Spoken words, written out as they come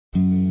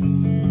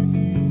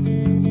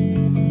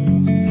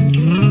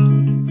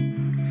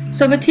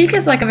So batik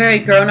is like a very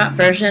grown-up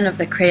version of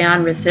the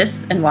crayon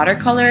resist and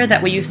watercolor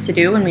that we used to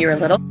do when we were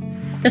little.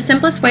 The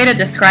simplest way to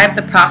describe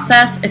the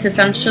process is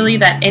essentially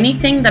that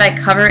anything that I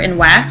cover in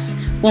wax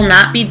will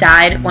not be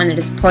dyed when it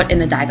is put in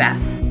the dye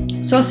bath.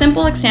 So a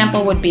simple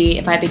example would be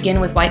if I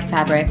begin with white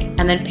fabric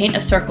and then paint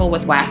a circle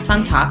with wax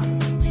on top,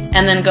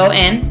 and then go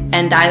in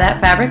and dye that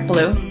fabric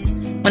blue.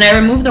 When I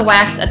remove the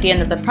wax at the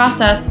end of the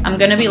process, I'm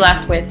going to be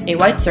left with a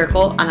white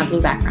circle on a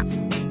blue background.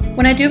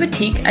 When I do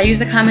batik, I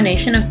use a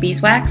combination of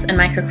beeswax and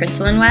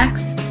microcrystalline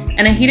wax,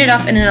 and I heat it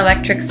up in an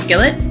electric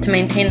skillet to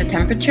maintain the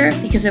temperature,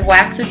 because if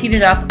wax is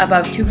heated up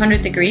above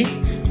 200 degrees,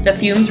 the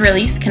fumes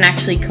released can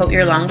actually coat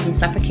your lungs and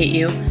suffocate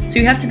you, so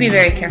you have to be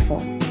very careful.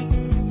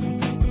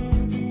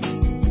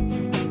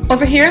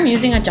 Over here I'm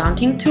using a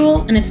jaunting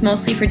tool, and it's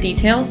mostly for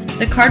details.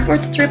 The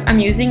cardboard strip I'm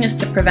using is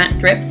to prevent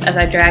drips as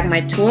I drag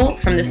my tool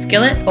from the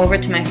skillet over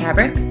to my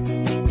fabric.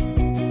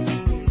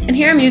 And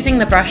here I'm using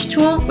the brush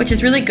tool, which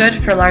is really good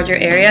for larger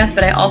areas,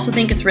 but I also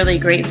think it's really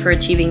great for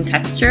achieving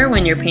texture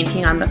when you're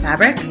painting on the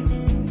fabric.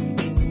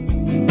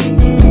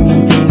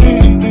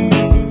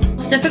 The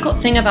most difficult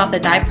thing about the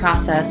dye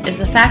process is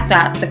the fact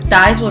that the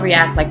dyes will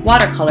react like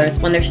watercolors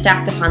when they're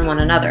stacked upon one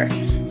another.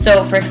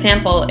 So for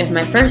example, if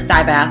my first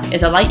dye bath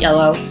is a light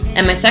yellow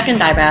and my second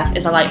dye bath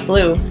is a light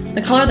blue,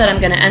 the color that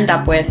I'm going to end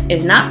up with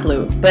is not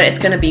blue, but it's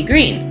going to be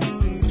green.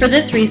 For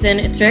this reason,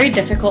 it's very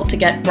difficult to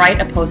get bright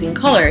opposing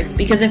colors,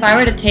 because if I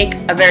were to take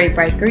a very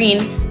bright green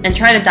and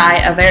try to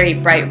dye a very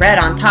bright red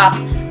on top,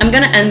 I'm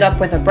going to end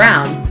up with a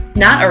brown,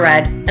 not a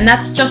red, and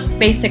that's just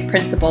basic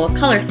principle of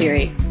color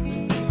theory.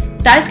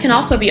 Dyes can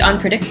also be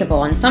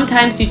unpredictable, and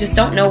sometimes you just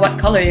don't know what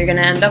color you're going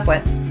to end up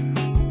with.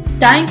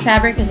 Dyeing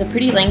fabric is a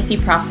pretty lengthy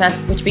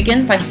process, which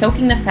begins by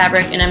soaking the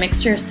fabric in a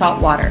mixture of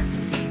salt water.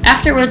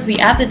 Afterwards, we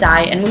add the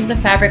dye and move the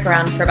fabric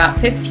around for about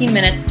 15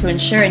 minutes to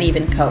ensure an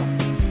even coat.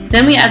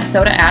 Then we add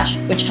soda ash,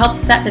 which helps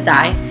set the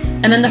dye,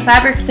 and then the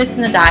fabric sits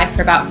in the dye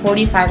for about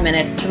 45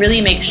 minutes to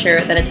really make sure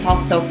that it's all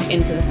soaked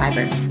into the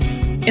fibers.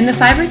 In the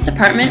fibers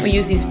department, we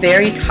use these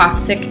very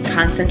toxic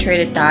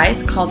concentrated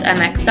dyes called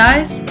MX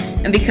dyes,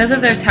 and because of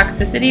their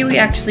toxicity, we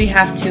actually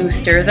have to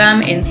stir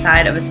them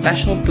inside of a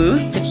special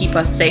booth to keep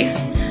us safe.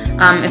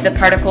 If the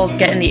particles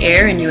get in the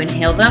air and you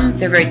inhale them,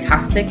 they're very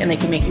toxic and they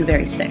can make you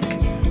very sick.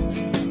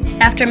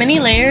 After many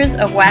layers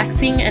of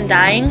waxing and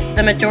dyeing,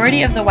 the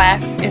majority of the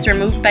wax is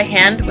removed by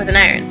hand with an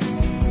iron.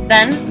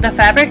 Then, the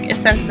fabric is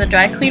sent to the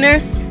dry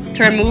cleaners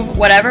to remove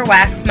whatever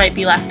wax might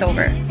be left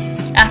over.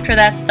 After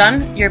that's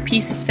done, your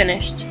piece is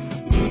finished.